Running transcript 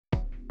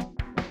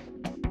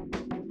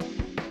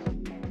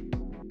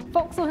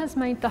Vauxhall has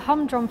made the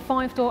humdrum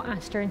 5-door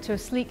Astra into a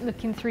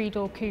sleek-looking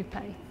 3-door coupe,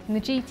 and the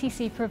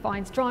GTC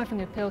provides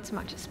driving appeal to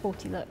match its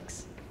sporty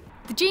looks.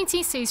 The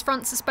GTC's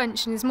front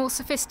suspension is more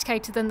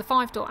sophisticated than the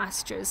 5-door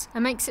Astras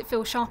and makes it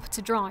feel sharper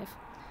to drive.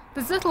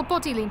 There's little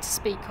body lean to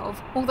speak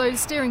of, although the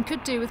steering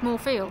could do with more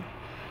feel.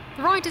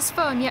 The ride is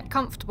firm yet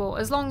comfortable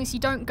as long as you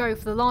don't go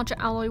for the larger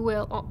alloy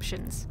wheel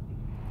options.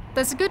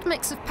 There's a good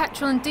mix of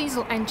petrol and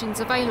diesel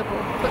engines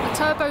available, but the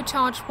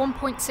turbocharged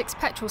 1.6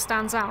 petrol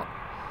stands out.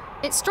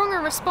 It's strong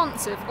and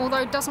responsive,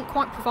 although it doesn't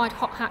quite provide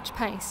hot hatch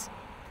pace.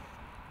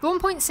 The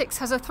 1.6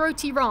 has a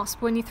throaty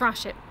rasp when you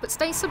thrash it, but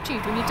stays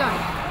subdued when you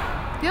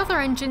don't. The other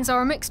engines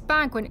are a mixed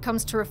bag when it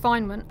comes to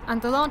refinement,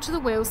 and the larger the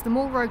wheels, the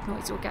more road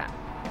noise you'll get.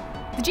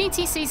 The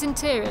GTC's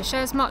interior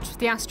shares much with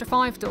the Astra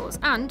 5-doors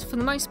and, for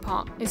the most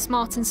part, is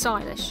smart and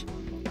stylish.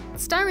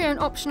 Stereo and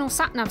optional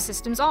sat-nav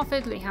systems are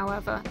fiddly,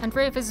 however, and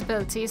rear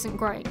visibility isn't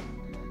great.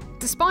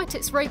 Despite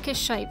its rakish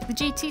shape, the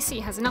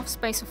GTC has enough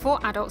space for 4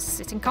 adults to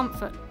sit in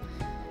comfort.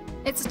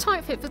 It's a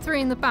tight fit for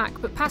 3 in the back,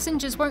 but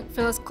passengers won't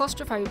feel as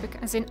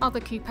claustrophobic as in other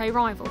coupe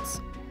rivals.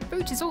 The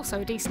boot is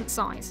also a decent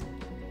size.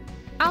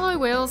 Alloy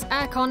wheels,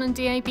 aircon and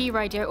DAB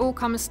radio all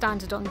come as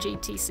standard on the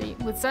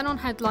GTC, with xenon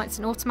headlights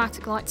and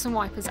automatic lights and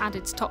wipers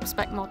added to top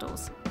spec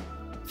models.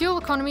 Fuel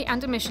economy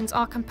and emissions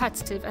are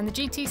competitive, and the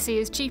GTC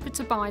is cheaper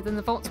to buy than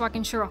the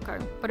Volkswagen Scirocco,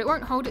 but it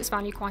won't hold its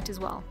value quite as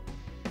well.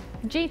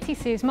 The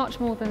GTC is much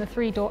more than a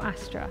 3-door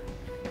Astra.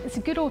 It's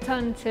a good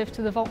alternative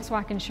to the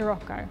Volkswagen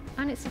Scirocco,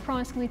 and it's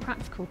surprisingly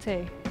practical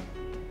too.